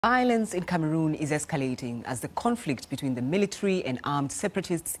Violence in Cameroon is escalating as the conflict between the military and armed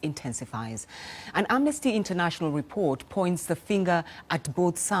separatists intensifies. An Amnesty International report points the finger at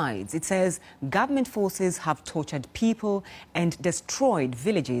both sides. It says government forces have tortured people and destroyed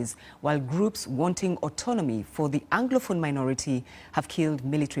villages, while groups wanting autonomy for the Anglophone minority have killed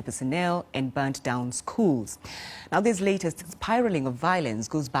military personnel and burnt down schools. Now, this latest spiraling of violence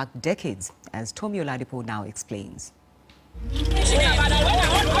goes back decades, as Tommy Oladipo now explains.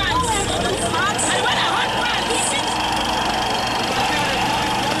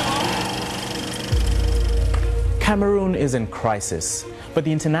 Cameroon is in crisis, but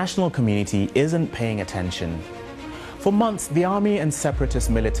the international community isn't paying attention. For months, the army and separatist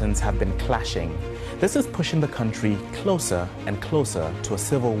militants have been clashing. This is pushing the country closer and closer to a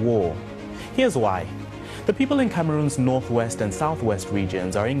civil war. Here's why. The people in Cameroon's northwest and southwest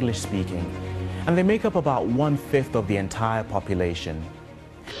regions are English-speaking, and they make up about 1/5 of the entire population.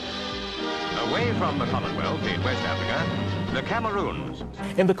 Away from the Commonwealth in West Africa, the Cameroons.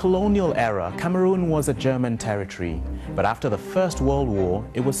 In the colonial era, Cameroon was a German territory, but after the First World War,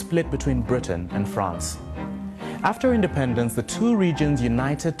 it was split between Britain and France. After independence, the two regions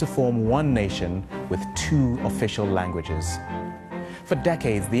united to form one nation with two official languages. For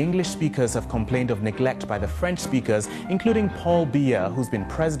decades, the English speakers have complained of neglect by the French speakers, including Paul Biya, who's been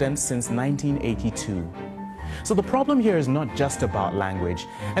president since 1982. So the problem here is not just about language,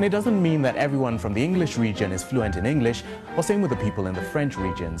 and it doesn't mean that everyone from the English region is fluent in English, or same with the people in the French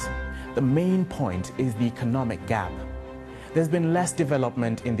regions. The main point is the economic gap. There's been less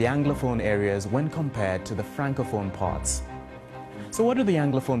development in the Anglophone areas when compared to the Francophone parts. So what do the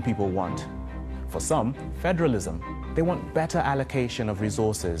Anglophone people want? For some, federalism. They want better allocation of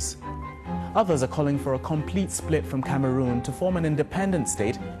resources. Others are calling for a complete split from Cameroon to form an independent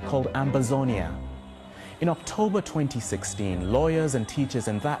state called Ambazonia. In October 2016, lawyers and teachers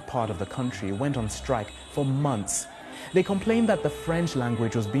in that part of the country went on strike for months. They complained that the French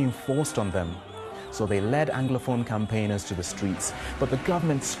language was being forced on them. So they led Anglophone campaigners to the streets, but the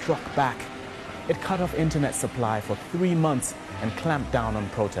government struck back. It cut off internet supply for 3 months and clamped down on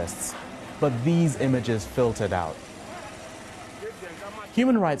protests. But these images filtered out.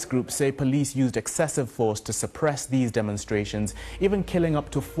 Human rights groups say police used excessive force to suppress these demonstrations, even killing up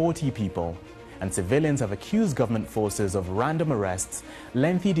to 40 people. And civilians have accused government forces of random arrests,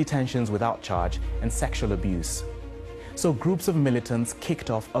 lengthy detentions without charge, and sexual abuse. So groups of militants kicked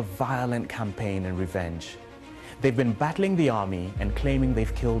off a violent campaign in revenge. They've been battling the army and claiming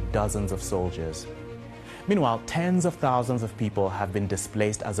they've killed dozens of soldiers. Meanwhile, tens of thousands of people have been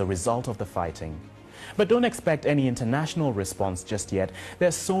displaced as a result of the fighting. But don't expect any international response just yet.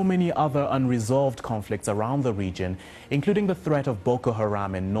 There's so many other unresolved conflicts around the region, including the threat of Boko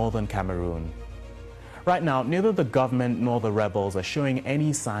Haram in northern Cameroon. Right now, neither the government nor the rebels are showing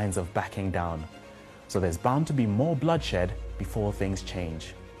any signs of backing down. So there's bound to be more bloodshed before things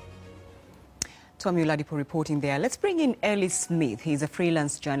change. Tommy Oladipo reporting there. Let's bring in Ellie Smith. He's a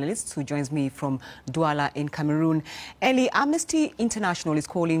freelance journalist who joins me from Douala in Cameroon. Ellie, Amnesty International is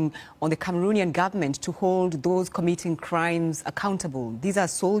calling on the Cameroonian government to hold those committing crimes accountable. These are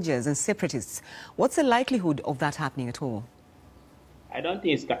soldiers and separatists. What's the likelihood of that happening at all? I don't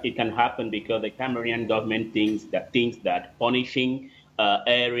think it can happen because the Cameroonian government thinks that punishing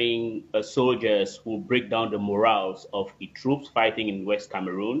erring soldiers will break down the morals of the troops fighting in West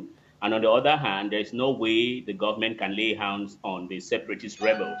Cameroon. And on the other hand, there is no way the government can lay hands on the separatist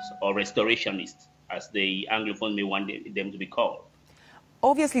rebels or restorationists, as the Anglophone may want them to be called.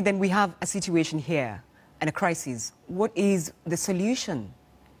 Obviously, then we have a situation here and a crisis. What is the solution?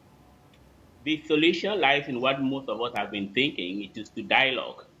 The solution lies in what most of us have been thinking. It is to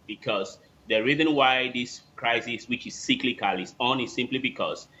dialogue, because the reason why this crisis, which is cyclical, is on is simply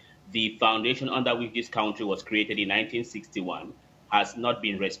because the foundation under which this country was created in 1961 has not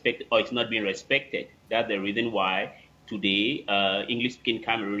been respected, or it's not being respected. That's the reason why today English-speaking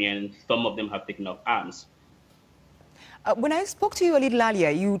Cameroonians, some of them have taken up arms. When I spoke to you a little earlier,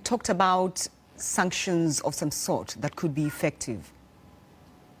 you talked about sanctions of some sort that could be effective.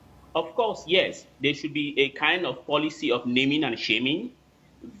 Of course, yes. There should be a kind of policy of naming and shaming,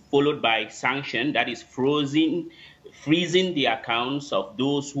 followed by sanction, that is freezing the accounts of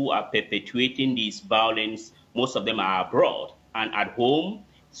those who are perpetuating this violence. Most of them are abroad. And at home,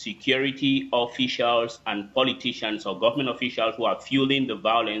 security officials and politicians or government officials who are fueling the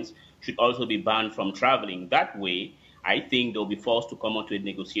violence should also be banned from traveling. That way, I think they'll be forced to come onto a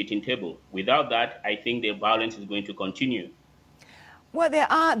negotiating table. Without that, I think the violence is going to continue. Well,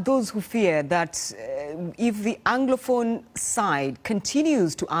 there are those who fear that if the Anglophone side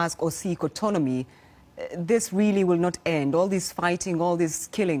continues to ask or seek autonomy, this really will not end? All this fighting, all these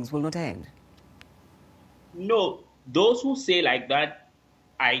killings will not end? No, those who say like that,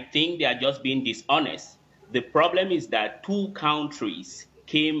 I think they are just being dishonest. The problem is that two countries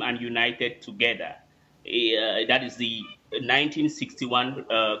came and united together. That is the 1961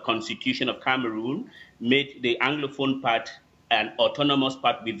 Constitution of Cameroon made the Anglophone part an autonomous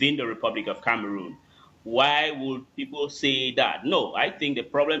part within the Republic of Cameroon. Why would people say that? No, I think the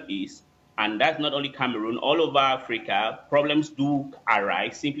problem is, and that's not only Cameroon, all over Africa, problems do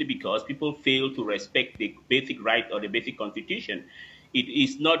arise simply because people fail to respect the basic right or the basic constitution. It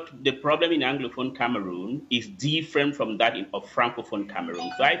is not, the problem in Anglophone Cameroon is different from that of Francophone Cameroon.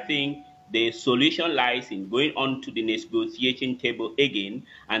 So I think the solution lies in going on to the negotiation table again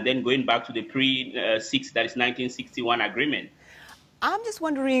and then going back to the that is 1961 agreement. I'm just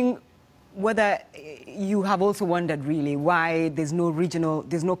wondering whether you have also wondered really why there's no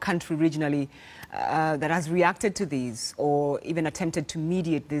country regionally that has reacted to these or even attempted to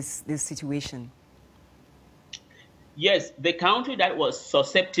mediate this situation. Yes, the country that was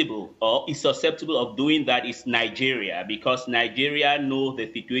susceptible or is susceptible of doing that is Nigeria, because Nigeria knows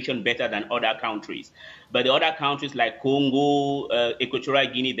the situation better than other countries. But the other countries like Congo,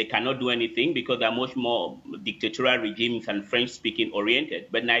 Equatorial Guinea, they cannot do anything because they're much more dictatorial regimes and French-speaking oriented.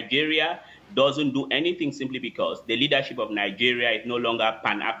 But Nigeria doesn't do anything simply because the leadership of Nigeria is no longer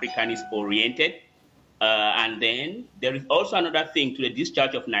Pan-Africanist oriented. And then there is also another thing to the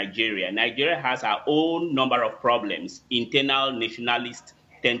discharge of Nigeria. Nigeria has her own number of problems, internal nationalist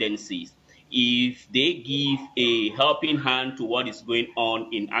tendencies. If they give a helping hand to what is going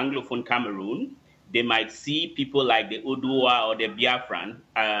on in Anglophone Cameroon, they might see people like the Oduwa or the Biafran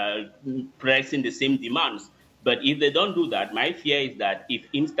pressing the same demands. But if they don't do that, my fear is that if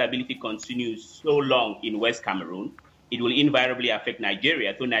instability continues so long in West Cameroon, it will invariably affect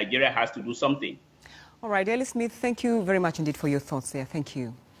Nigeria. So Nigeria has to do something. All right, Ellie Smith, thank you very much indeed for your thoughts there. Thank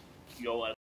you. You're welcome.